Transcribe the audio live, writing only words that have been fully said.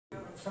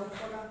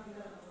सम्पूर्ण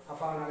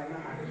अपाउनालाई म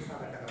हार्दिक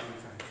स्वागत गर्न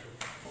चाहन्छु।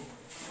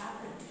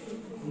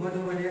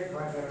 मधुबनी घर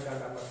गरेर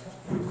डाल्दा पर्छ।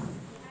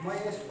 म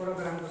यस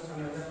प्रोग्रामको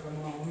संयोजक र म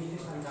होमस्टे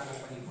सञ्चालक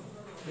पनि हो।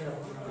 मेरो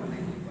उमेर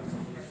 19 वर्ष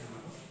पुगेसम्म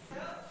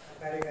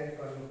कार्यकारी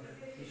प्रमुख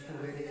विष्णु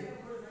गइदेखि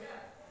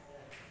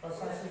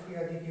प्रशासकीय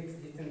अधिकृत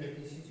जितेन्द्र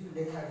केसीज्यू,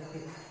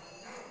 लेखाधिकृत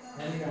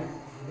नरायण,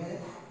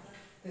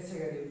 त्यसै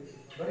गरी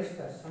वरिष्ठ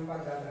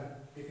संवाददाता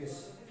दिपेश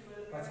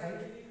पछाई,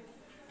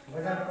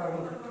 बजार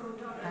प्रमुख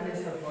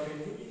थानेश्वर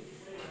पौडेलजी,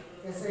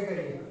 त्यसै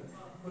गरी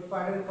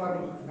उत्पादन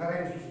प्रमुख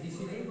नारायण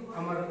जीसीजी,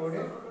 अमर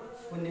पौडेल,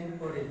 पुण्य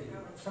पौडेलजी,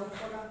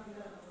 सम्पूर्ण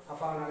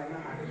अपाउनालाई म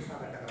हार्दिक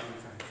स्वागत गर्न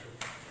चाहन्छु।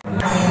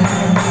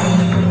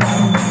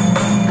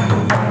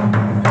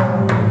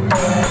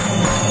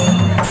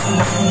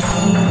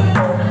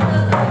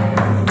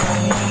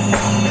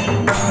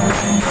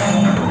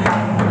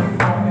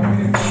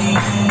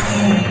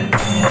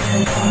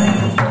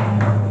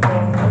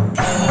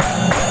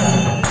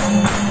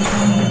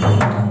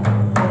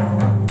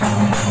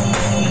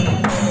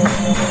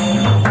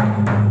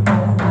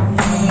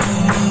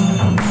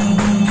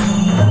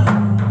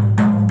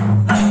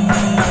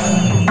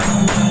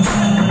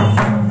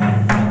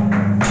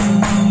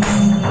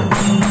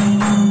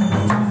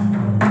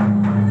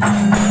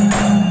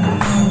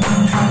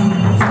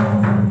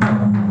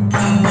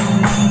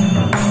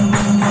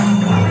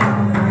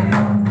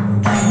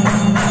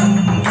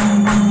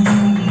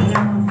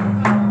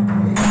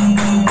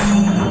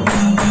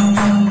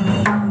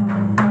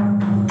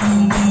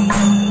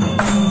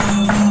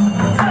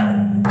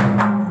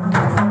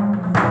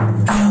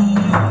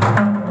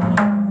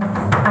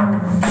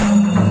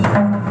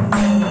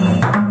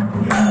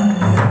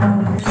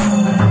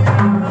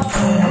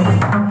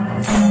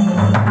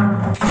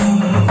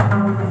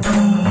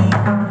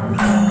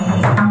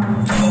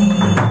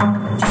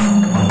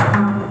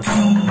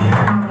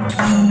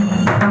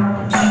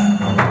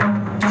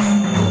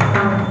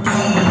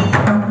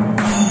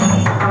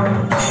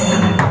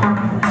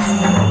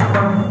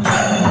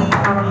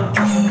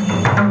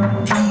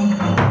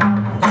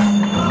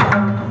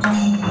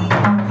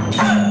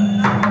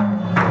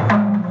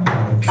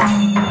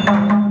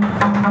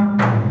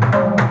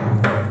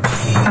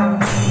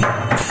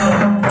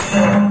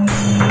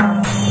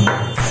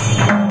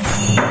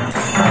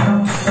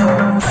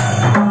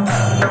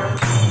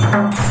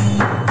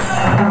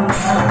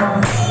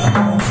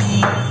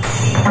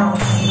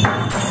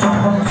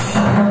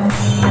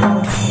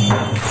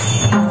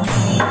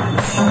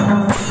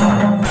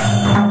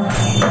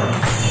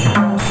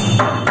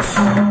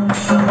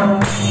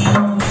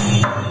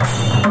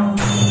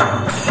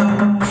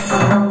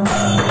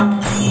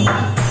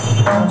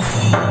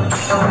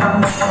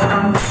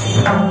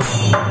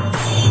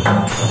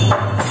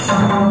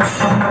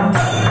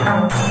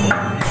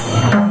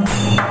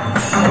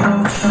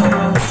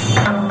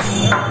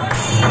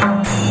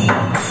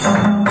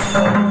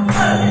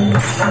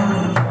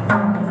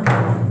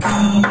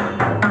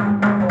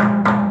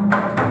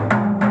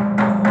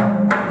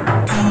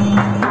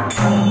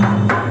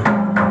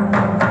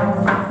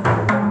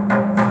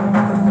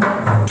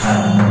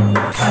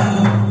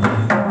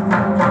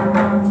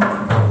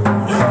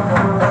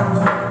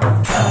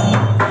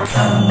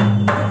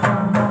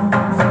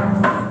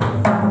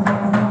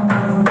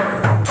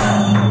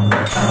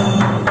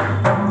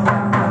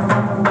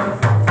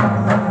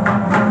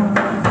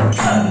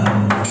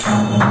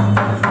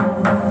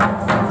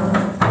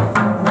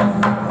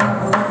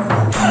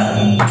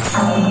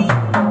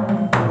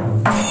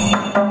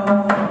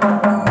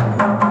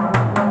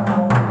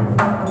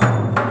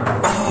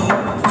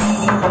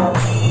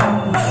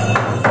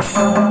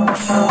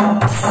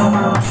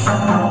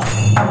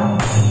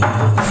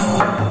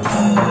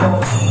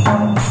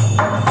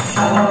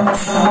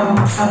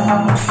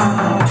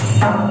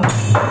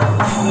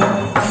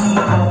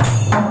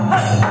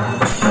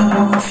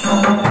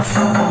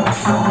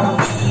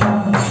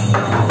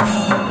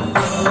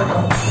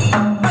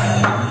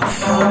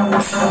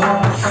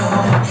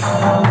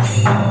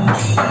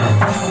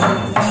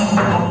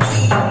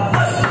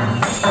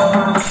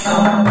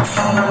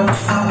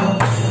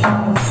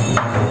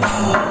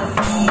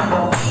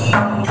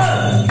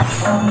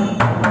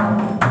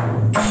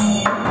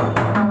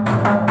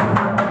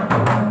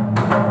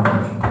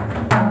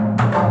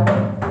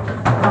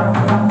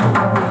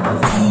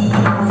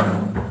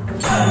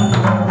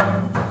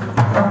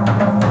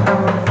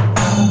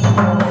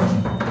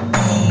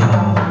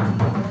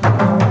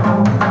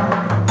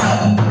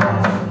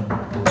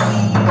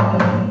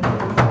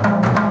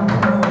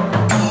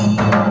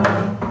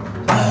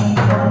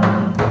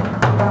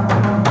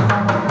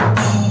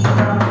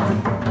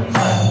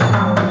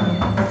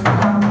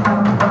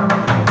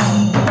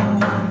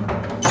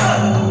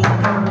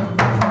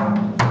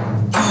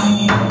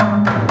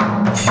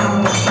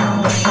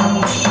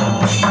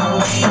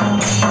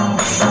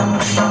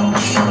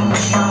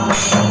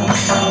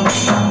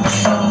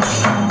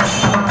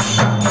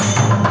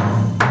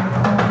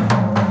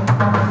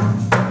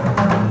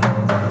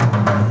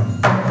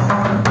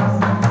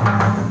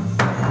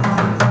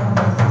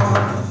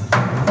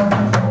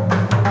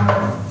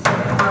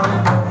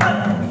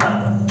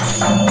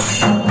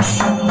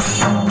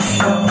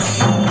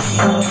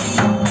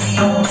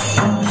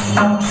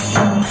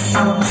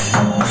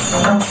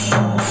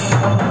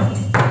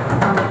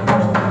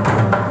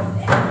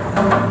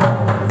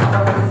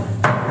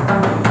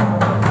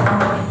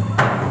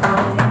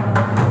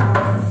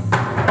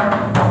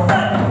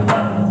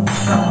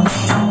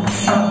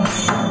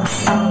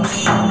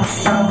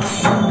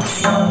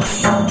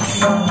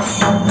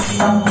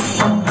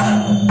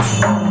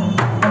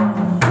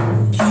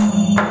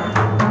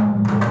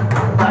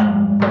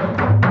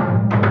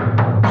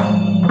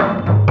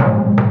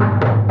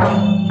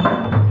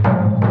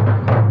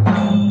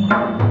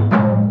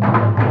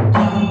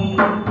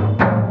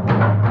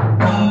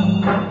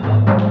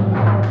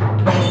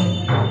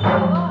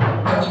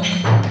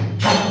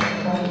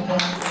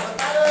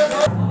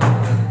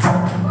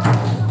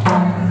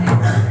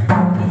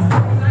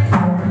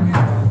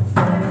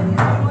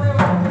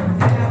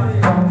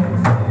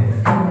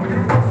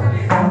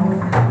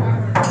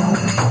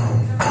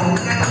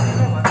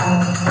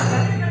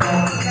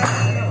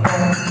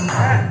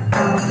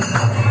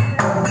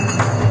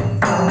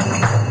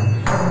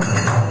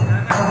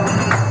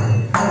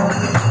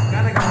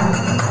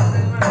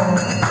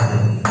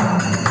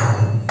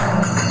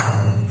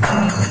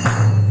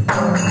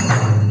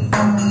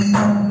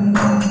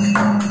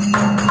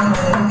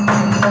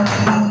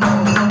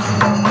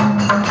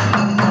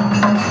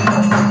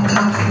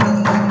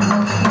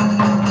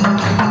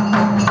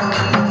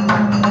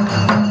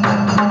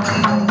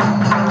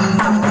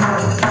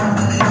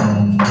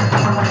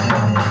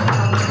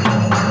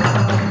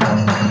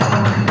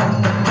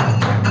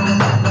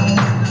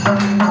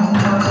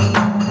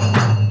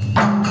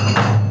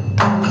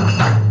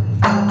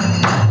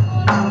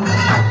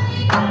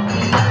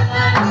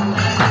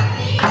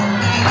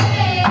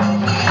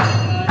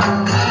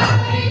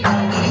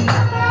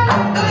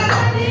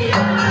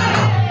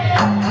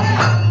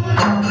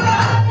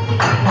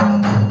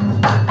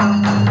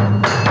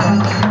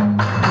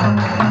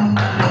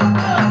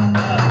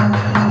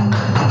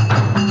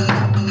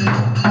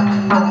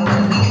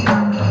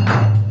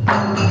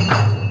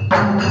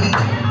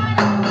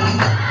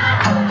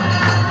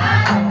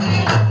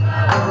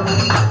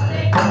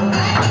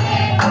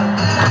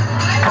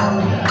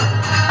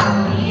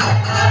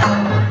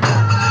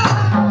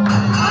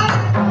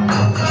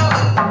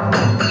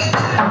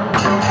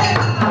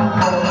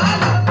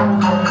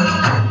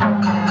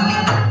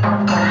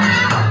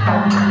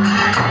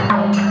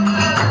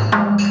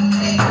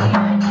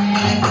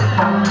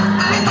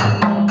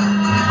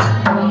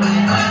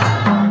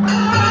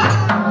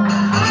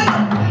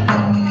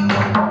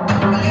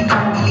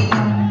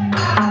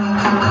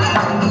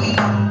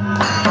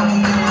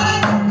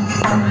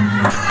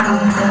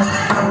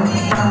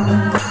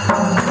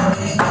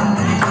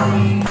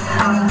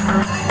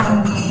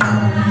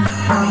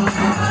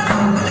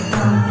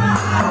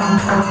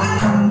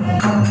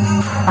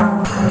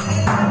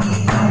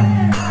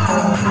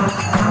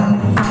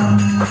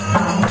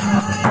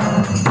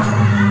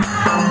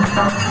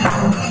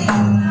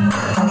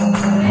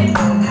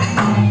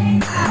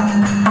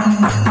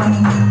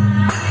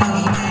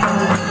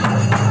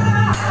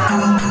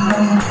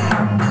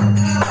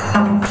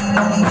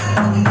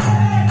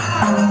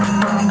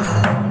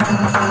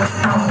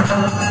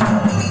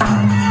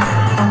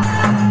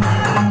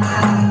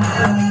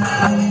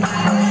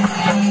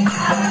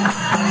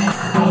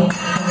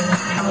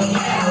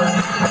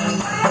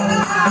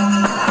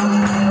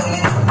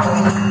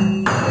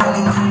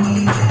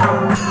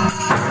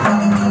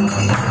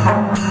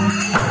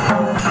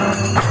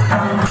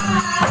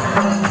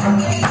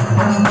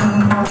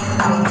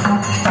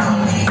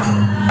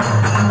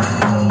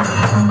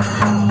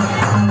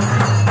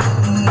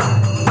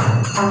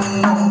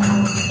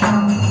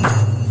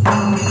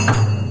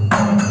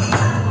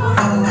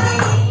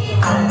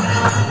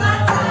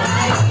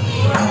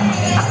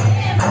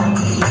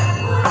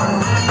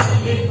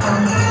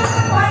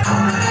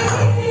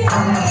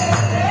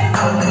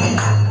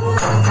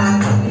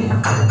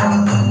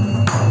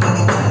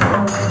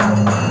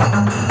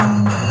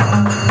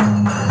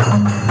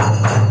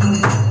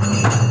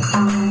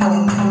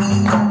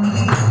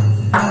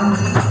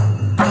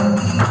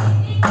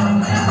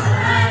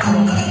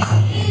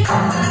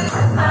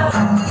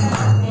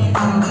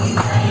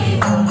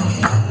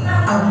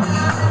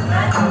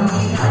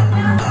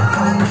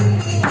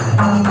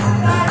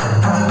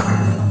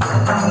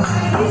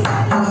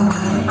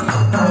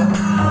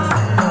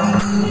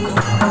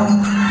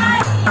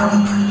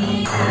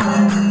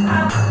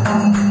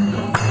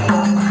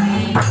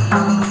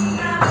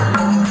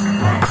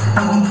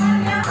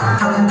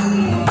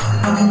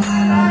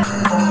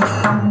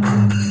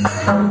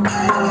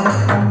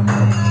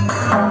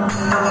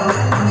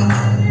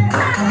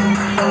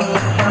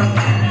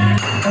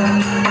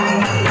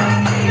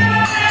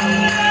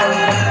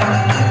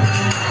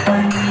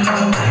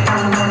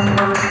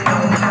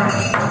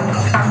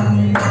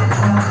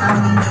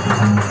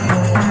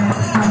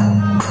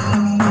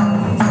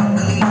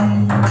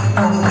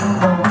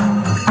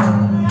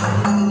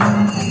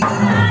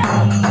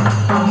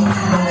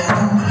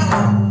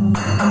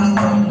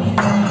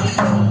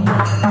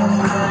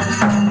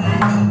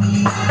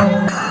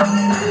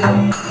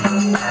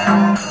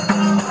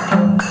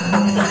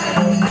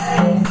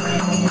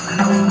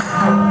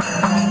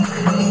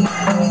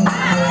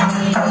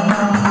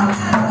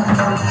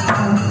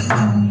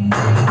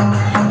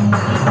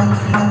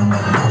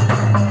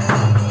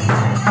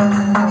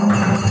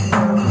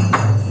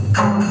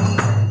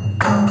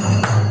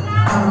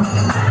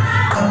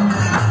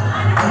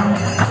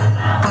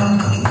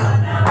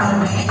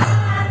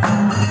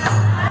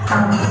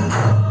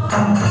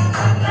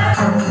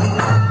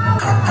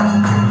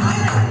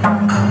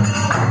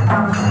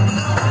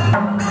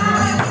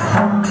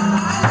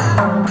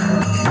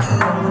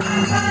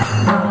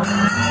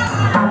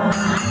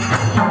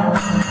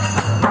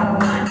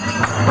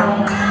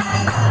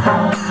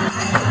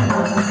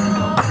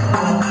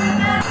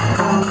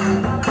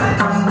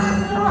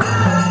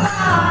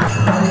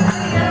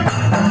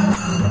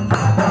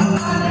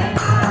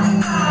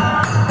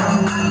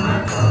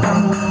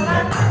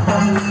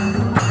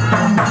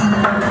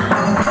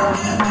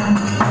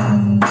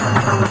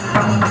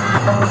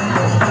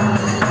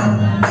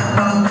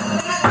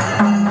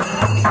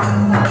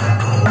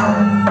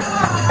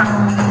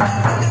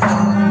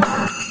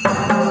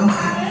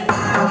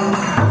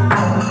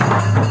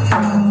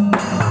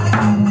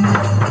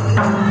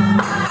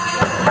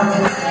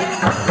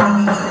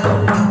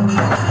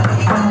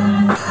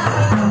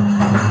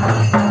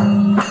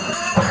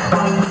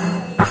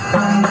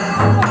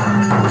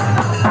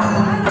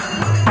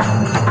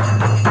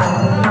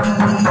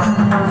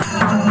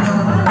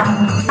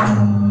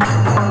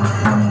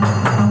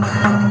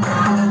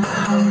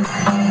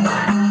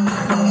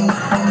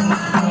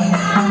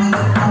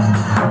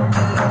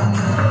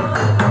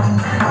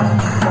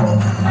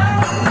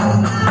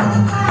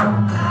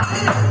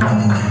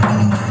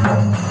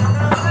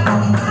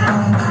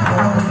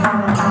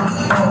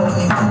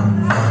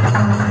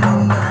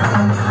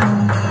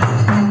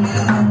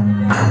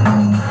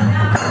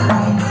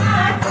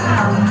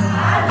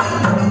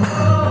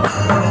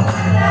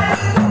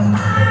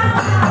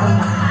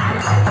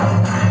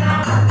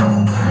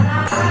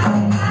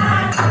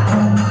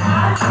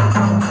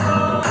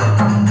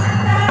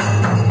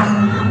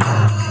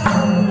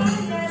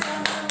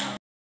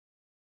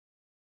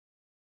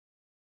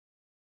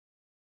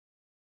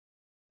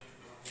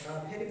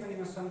 फेरि पनि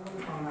म सम्पूर्ण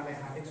पाहुनालाई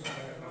हार्दिक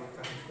स्वागत गर्न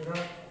चाहन्छु र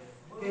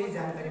केही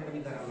जानकारी पनि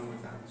गराउन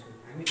चाहन्छु।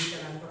 हामी दुईटा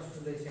नाच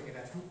प्रस्तुत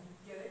गरिसकेका छौँ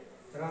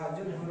र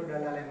जुन हाम्रो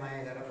डल्लालाई माया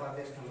गरेर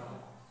प्रदेश नम्बर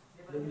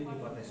लुम्बिनी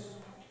प्रदेश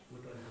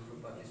बुटोल हाम्रो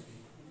प्रदेश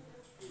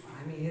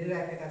हामी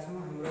हेरिराखेका छौँ।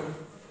 हाम्रो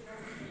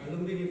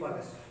लुम्बिनी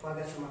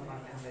प्रदेशमा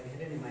पनि हामीलाई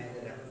धेरै नै माया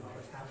गरिराख्नु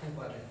भएको छ। आफ्नै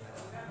प्रदेश भएर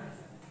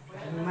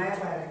हामी माया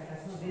पाइरहेका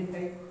छौँ।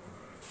 दिनकै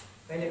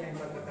कहिलेकाहीँ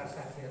पत्रकार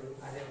साथीहरू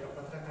आज एउटा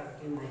पत्रकार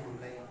टिम नै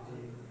हामीलाई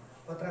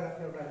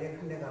पत्रकारको एउटा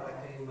लेखनले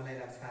गर्दाखेरि मलाई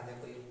लाग्छ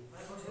आजको यो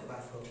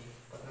बाटो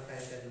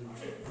पत्रकारिता जुन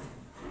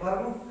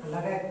प्रमुख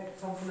लगायत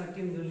सम्पूर्ण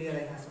टिम जुन लिएर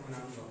यहाँसम्म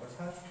आउनु भएको छ,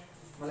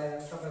 मलाई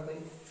तपाईँको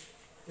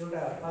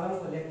एउटा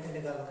कलमको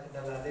लेखनले गर्दाखेरि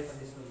डल्ला अझै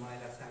पनि मलाई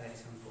लाग्छ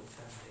अगाडिसम्म पुग्छ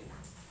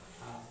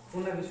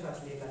पूर्ण विश्वास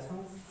लिएका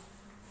छौँ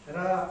र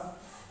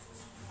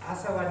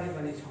आशावादी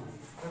पनि छौँ।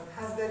 र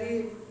खास गरी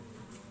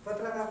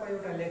पत्रकारको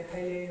एउटा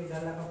लेखाइले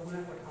डल्लाको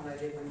कुनाको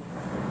ठाउँलाई पनि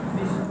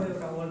विश्वको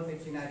एउटा वर्ल्डकै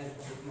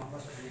चिनारीको रूपमा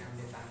होस् भन्ने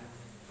हामीले चाहना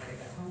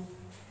गरेका छौँ।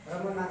 र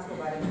म नाचको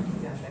बारेमा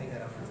जानकारी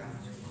गराउन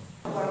चाहन्छु।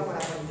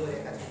 परम्परा पनि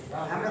जोडेका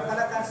छौँ। हाम्रा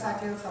कलाकार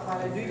साथीहरू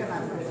तपाईँले दुईवटा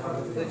नाच पनि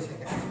प्रस्तुत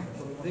गरिसकेका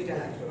छौँ। दुईवटा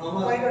नाच,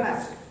 पहिलो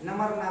नाच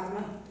नम्बर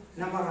नाचमा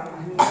नम्बर 1मा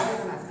हामी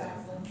मजिरा नाच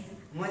गऱ्यौँ।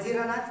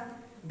 मजिरा नाच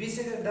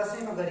विशेष गरी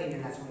दसैँमा गरिने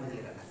नाच हो।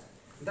 मजिरा नाच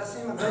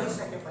दसैँमा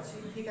गरिसकेपछि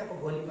टिकाको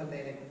भोलिपल्ट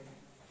यसलाई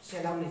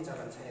सेलाउने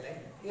चलन छ। यसलाई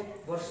 1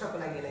 वर्षको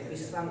लागि यसलाई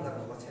विश्राम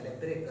गर्नुपर्छ, यसलाई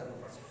ब्रेक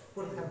गर्नुपर्छ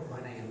पुर्खाको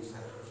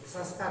भनाइअनुसार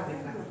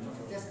संस्कारभित्र।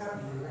 त्यसकारण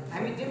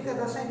हामी दिनका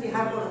दसैँ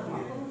तिहारको रूपमा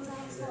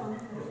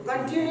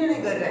कन्टिन्यू नै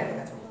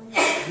गरिरहेका छौँ।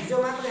 हिजो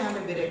मात्रै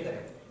हामीले ब्रेक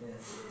गऱ्यौँ,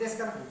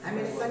 त्यसकारण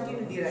हामीले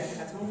कन्टिन्यू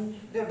दिइरहेका छौँ।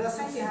 त्यो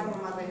दसैँ तिहारमा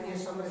मात्रै नै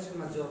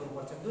संरक्षणमा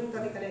जोड्नुपर्छ। जुन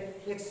तरिकाले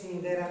एक सिंह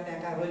गएर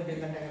त्यहाँका रोइल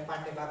बेङ्गल त्यहाँका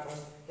पाटे बाघ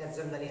होस् या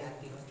जङ्गली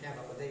हात्ती होस्, त्यहाँ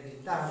भएको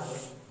जैविकताहरू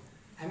होस्,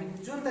 हामी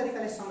जुन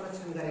तरिकाले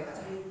संरक्षण गरेका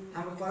छौँ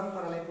हाम्रो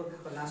परम्परालाई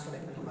पुर्खाको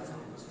नासोलाई पनि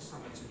बचाउनुपर्छ,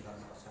 संरक्षण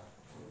गर्नुपर्छ।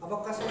 अब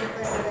कसैले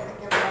कहिलेका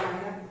केन्द्रमा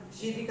होइन,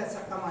 सिडीका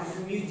चक्कामा होइन,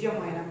 म्युजियम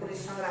होइन, कुनै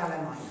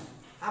सङ्ग्रहालयमा होइन,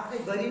 आफूले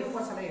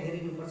गरिनुपर्छ, यसलाई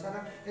हेरिनुपर्छ र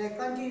यसलाई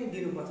कन्टिन्यू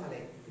दिनुपर्छ।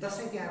 यसलाई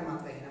दसैँ तिहार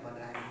मात्रै होइन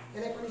भनेर हामी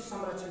यसलाई पनि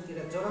संरक्षणतिर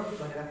जरुरी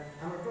भनेर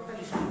हाम्रो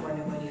टोटली स्कुल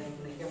पढ्ने बहिनीहरू,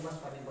 कुनै क्याम्पस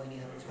पढ्ने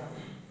बहिनीहरू छ,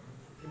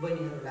 ती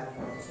बहिनीहरू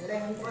लाग्नुपर्छ। यसलाई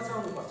हामी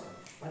बचाउनुपर्छ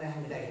भनेर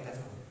हामी लागेका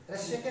छौँ। र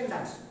सेकेन्ड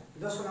डान्स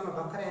दोस्रो नम्बर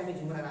भर्खरै हामी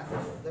झुम्रा नाच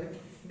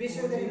गऱ्यौँ।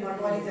 विशेष गरी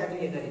नटवाली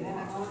जातिले गरिँदैन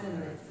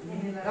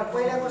र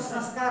पहिलाको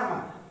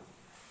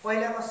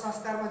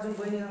संस्कारमा जुन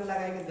बहिनीहरू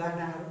लगाएका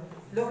गहनाहरू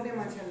लोग्ने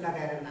मान्छेले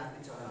लगाएर नाच्ने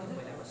चलन थियो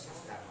पहिलाको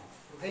संस्कारमा।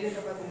 अहिले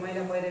तपाईँको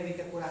महिला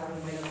पैरवीका कुराहरू,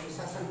 महिला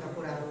सुशासनका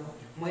कुराहरू,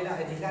 महिला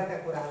अधिकारका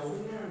कुराहरू,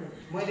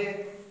 मैले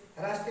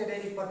राष्ट्रिय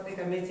दैनिक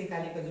पत्रिका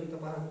मेचीकालीको जुन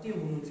तपाईँहरू टिम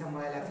हुनुहुन्छ,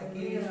 मलाई लाग्छ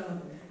कि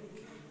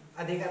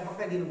अधिकार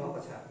पक्कै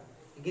दिनुभएको छ,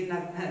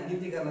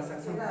 गिन्ती गर्न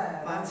सक्छौँ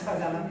 5-6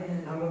 जना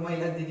हाम्रो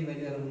महिला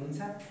दिदीबहिनीहरू हुनुहुन्छ।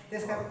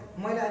 त्यसकारण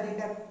महिला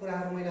अधिकारका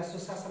कुराहरू, महिला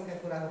सुशासनका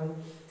कुराहरू,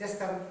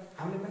 त्यसकारण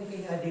हामीले पनि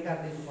केही अधिकार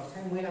दिनुपर्छ।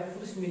 महिला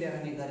पुरुष मिलेर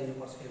नै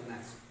गरिनुपर्छ यो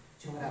नाच,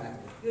 झुम्रा नाच।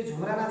 यो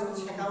झुम्रा नाचको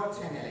छेकावट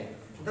छैन, यसलाई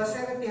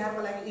दसैँ र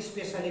तिहारको लागि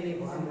स्पेसली नै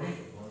हाम्रो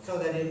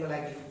चौधरीहरूको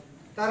लागि,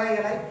 तर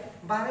यसलाई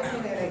 12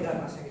 महिना यसलाई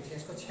गर्न सकेको छ,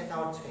 यसको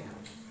छेकावट छैन,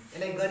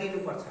 यसलाई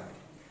गरिनुपर्छ।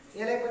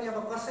 यसलाई पनि अब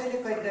कसैले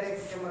कैद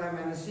गरेको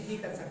क्यामेराम्यान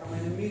सिकेका छ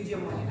कमाइन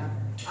म्युजियममा होइन,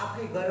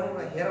 आफै गरौँ र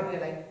हेरौँ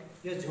यसलाई।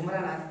 यो झुम्रा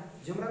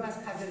नाच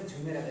खास गरी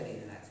झुमेर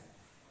गरिने नाच।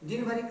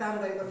 दिनभरि काम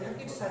गरेको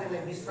थकित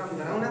शरीरलाई विश्राम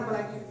गराउनको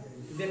लागि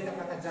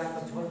बेलुका जाँको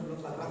झोल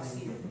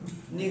रक्सी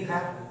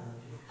निघार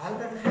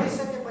हल्का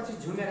खाइसकेपछि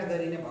झुमेर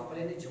गरिने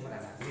भएकोले नै झुम्रा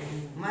नाच।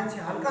 मान्छे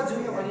हल्का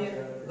झुम्यो भने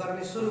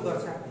गर्ने सुरु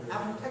गर्छ,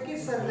 आफ्नो थकित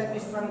शरीरलाई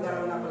विश्राम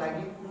गराउनको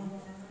लागि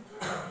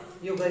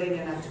यो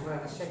गरिने नाच झुम्रा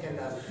नाच सेकेन्ड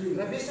नाच।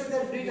 र विशेष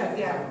गरी 2टा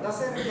तिहार,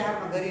 दसैँ र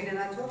तिहारमा गरिने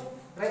नाच हो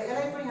र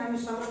यसलाई पनि हामी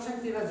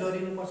संरक्षणतिर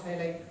जोडिनुपर्छ।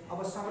 यसलाई अब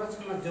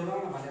संरक्षणमा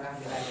जोडाउन भनेर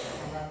हामी लागेका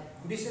छौँ र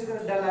विशेष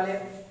गरी डल्लाले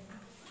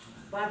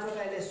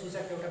 5वटा यसले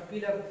सूचक एउटा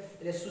पिलर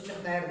यसले सूचक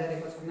तयार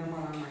गरेको छ। नम्बर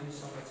 1मा हामी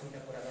संरक्षणका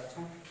कुरा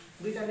गर्छौँ।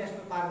 2टा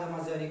नेसनल पार्कमा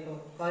जरेको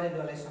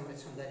करिडोरलाई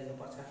संरक्षण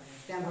गरिनुपर्छ,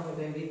 त्यहाँ भएको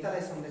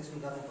विविधतालाई संरक्षण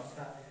गर्नुपर्छ,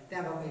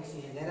 त्यहाँ भएको एक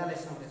सिंह गैरालाई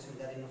संरक्षण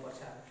गरिनुपर्छ,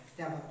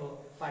 त्यहाँ भएको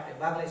पाटे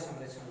बाघलाई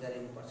संरक्षण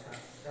गरिनुपर्छ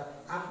र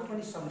आफू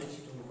पनि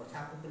संरक्षित हुनुपर्छ,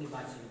 आफू पनि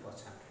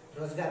बाँचिनुपर्छ,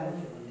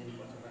 रोजगारमुखी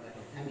बनिदिनुपर्छ भनेर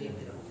हामी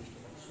एकतिर होमस्टे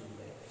पनि सुरु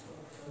गरेका छौँ।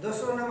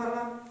 दोस्रो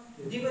नम्बरमा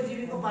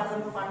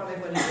जीविकोपार्जनको पाटोलाई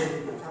पनि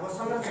जोडिनुपर्छ, अब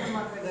संरक्षण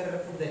मात्रै गरेर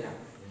पुग्दैन।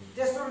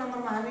 तेस्रो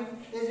नम्बरमा हामी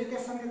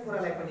एजुकेसनकै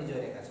कुरालाई पनि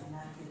जोडेका छौँ।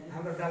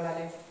 हाम्रो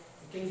डल्लाले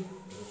केही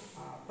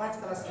 5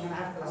 क्लाससम्म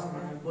 8 क्लाससम्म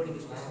हामी बोर्डिङ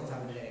स्कुल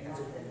सञ्चालन गरेका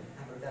छौँ।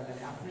 हाम्रो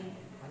डल्लाले आफ्नै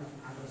भनौँ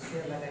हाम्रो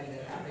सेयर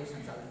लगाएर आफै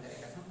सञ्चालन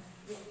गरेका छौँ।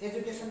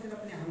 एजुकेसनतिर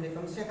पनि हामीले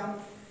कमसेकम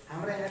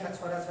हाम्रा यहाँका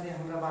छोराछोरी,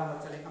 हाम्रा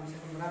बालबच्चाले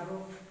कमसेकम राम्रो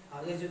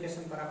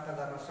एजुकेसन प्राप्त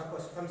गर्न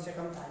सकोस्।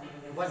 कमसेकम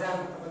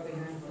बजारमा तपाईँको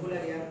यहाँ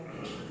फुलरिया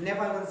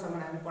नेपालगञ्जसम्म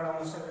हामी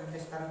पढाउन सक्छौँ।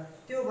 त्यसकारण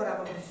त्यो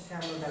बराबरको शिक्षा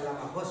हाम्रो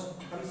डल्लामा होस्।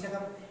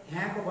 कमसेकम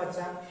यहाँको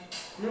बच्चा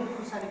नुन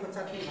खुर्सानीको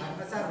चटनी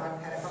भात अचार भात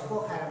खाएर कप्पो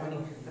खाएर पनि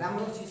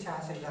राम्रो शिक्षा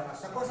हासिल गर्न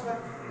सकोस् र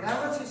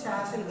राम्रो शिक्षा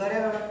हासिल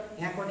गरेर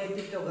यहाँको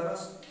नेतृत्व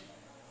गरोस्,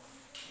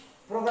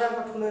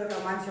 प्रोग्रामको ठुलो एउटा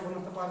मान्छे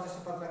बनोस्, तपाईँ जस्तो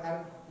पत्रकार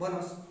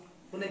बनोस्,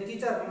 कुनै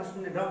टिचर बनोस्,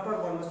 कुनै डक्टर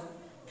बनोस्,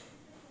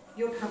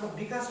 यो ठाउँको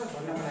विकास होस्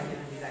भन्नको लागि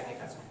हामी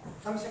लागेका छौँ।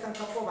 कमसेकम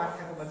कप्पो भात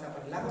खाएको बच्चा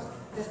पनि लागोस्,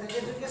 त्यसमा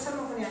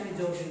एजुकेसनमा पनि हामी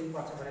जोड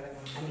दिनुपर्छ भनेर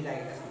हामी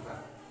लागेका छौँ।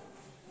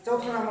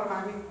 चौथो नम्बरमा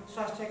हामी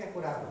स्वास्थ्यका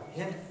कुराहरू,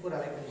 हेल्थ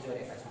कुरालाई पनि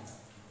जोडेका छौँ।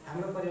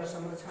 हाम्रो परिवार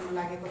संरक्षणमा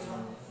लागेको छ,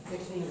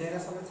 एक सिंह गैरा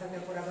संरक्षणका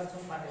कुरा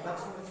गर्छौँ, पाटे बाघ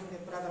संरक्षणका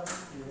कुरा गर्छौँ,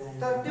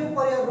 तर त्यो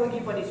परिवार रोगी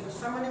पनि छ।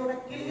 सामान्य एउटा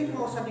क्लिनिकमा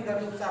औषधि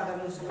गर्ने उपचार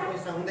गर्नुसँग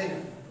पैसा हुँदैन,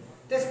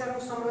 त्यसकारण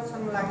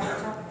संरक्षणमा लागेको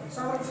छ,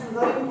 संरक्षण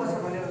गरिनुपर्छ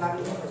भनेर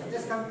लाग्नुपर्छ।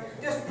 त्यसकारण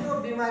त्यस्तो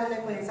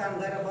बिमारीलाई पहिचान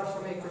गरेर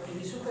वर्षमा एकचोटि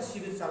निःशुल्क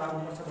शिविर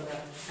चलाउनुपर्छ भनेर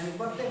हामी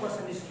प्रत्येक वर्ष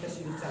निःशुल्क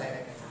शिविर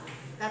चलाइरहेका छौँ।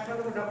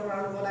 काठमाडौँको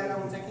डक्टरहरू बोलाएर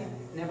हुन्छ कि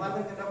नेपालको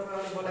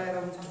डक्टरहरू बोलाएर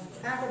हुन्छ,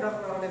 कहाँको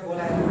डक्टरहरूले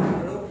बोलाएर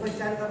रोग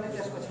पहिचान गर्ने,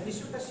 त्यसपछि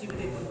निःशुल्क शिविर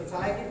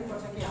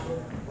चलाइदिनुपर्छ कि हाम्रो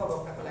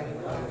उपभोक्ताको लागि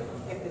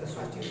एकतिर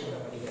स्वास्थ्यको कुरा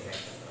पनि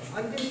गरिरहेको छ।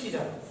 अन्तिम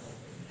चिजहरू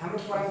हाम्रो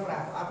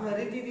परम्पराहरू, आफ्नो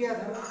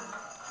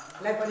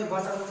रीतिरिवाजहरूलाई पनि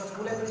बचाउनुपर्छ,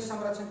 उसलाई पनि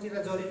संरक्षणतिर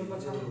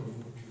जोडिनुपर्छ।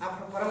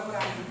 आफ्नो परम्परा,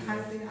 आफ्नो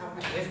खानपिन, आफ्नो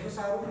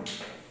वेशभूषाहरू,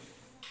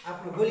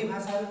 आफ्नो बोली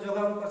भाषाहरू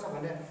जोगाउनुपर्छ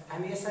भनेर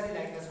हामी यसरी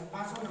लागेका छौँ।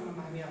 5औं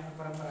नम्बरमा हामी आफ्नो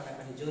परम्परालाई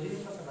पनि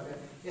जोडिनुपर्छ भनेर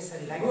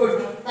यसरी लागेका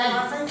छौँ।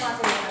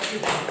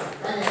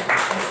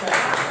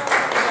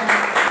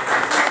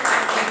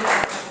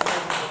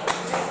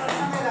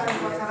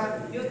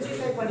 यो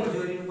चिजलाई पनि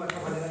जोडिनुपर्छ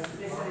भनेर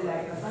यसरी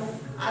लागेका छौँ।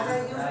 आज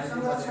यो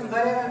संरक्षण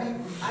गरेर नै,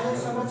 आज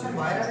संरक्षण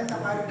भएर नै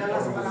तपाईँहरू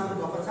डल्लासम्म आउनु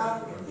भएको छ।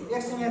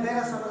 एक सिंह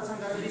गैरा संरक्षण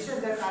गरेर विशेष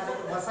गरेर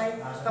आजको बसाइ,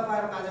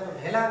 तपाईँहरूको आजको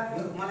भेला,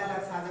 मलाई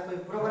लाग्छ आजको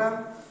प्रोग्राम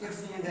एक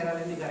सिंह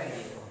गैराले नै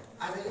गराइदिएको।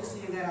 आज एक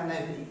सिंह गैरा नै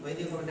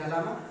भइदिएको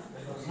डल्लामा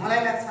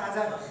मलाई लाग्छ आज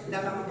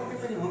डल्लामा पक्कै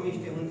पनि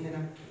होमस्टे हुन्थेन।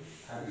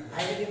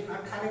 हाइवेदेखि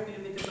 18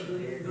 किलोमिटरको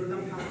दूरी,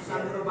 दुर्गम ठाउँ,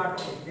 साँघुरो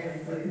बाटो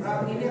र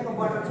इन्डियाको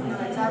बोर्डर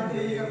छुट्नलाई 4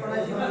 किलोमिटरको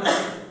नजिकमा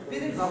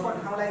पीडित भएको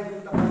ठाउँलाई जुन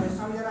तपाईँले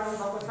सम्झेर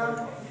आउनुभएको छ,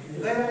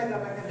 गैराले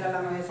गर्दाखेरि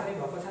डल्लामा यसरी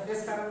भएको छ।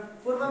 त्यसकारण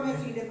पूर्व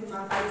मेचीको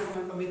महाकाली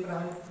समाजको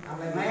मित्रहरू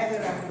हामीलाई माया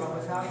गरिराख्नु भएको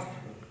छ।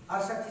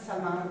 68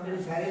 सालमा हाम्रो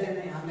पुलिस झ्यारीले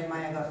नै हामीलाई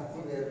माया गर्छ,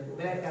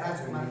 बेलायतका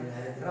राजकुमार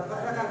र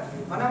पत्रकार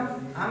भनौँ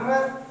हाम्रा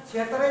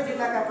 76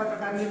 जिल्लाका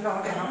पत्रकार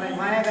मित्रहरूले हामीलाई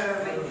माया गरेर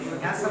नै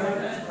यहाँसम्म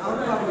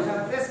आउनुभएको छ।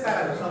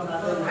 त्यसकारण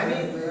हामी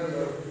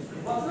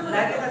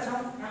लागेका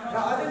छौँ र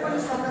अझै पनि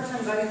संरक्षण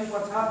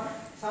गरिनुपर्छ,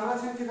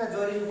 संरक्षणतिर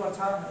जोडिनुपर्छ।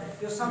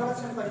 यो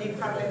संरक्षणको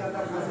निखारले गर्दा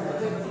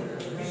अझै पनि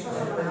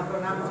विश्वसम्म हाम्रो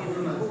नाम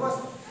चिन्नुमा पुगोस्।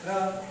 र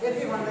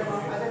यति भन्दै म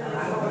अझै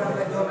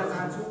प्रोग्रामलाई जोड्न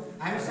चाहन्छु।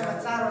 हामीसँग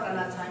 4वटा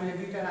नाच छ, हामीले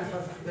 2टा नाच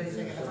प्रस्तुत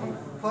गरिसकेका छौँ।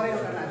 थोरै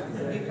एउटा नाच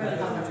डिफ्रेन्ट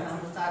गर्न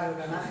चाहन्छु,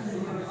 4वटा नाच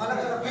अलग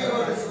अलग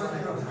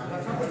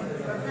गर्छौँ।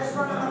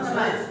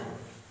 र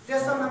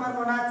तेस्रो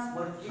नम्बरको नाच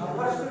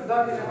प्रस्तुत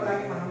गरिदिनको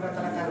लागि म हाम्रा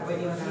कलाकार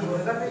बहिनीहरूलाई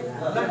अनुरोध गर्दै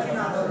लक्ष्मी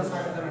नाचहरू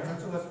स्वागत गर्न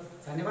चाहन्छु।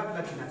 धन्यवाद।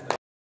 लक्ष्मी नाच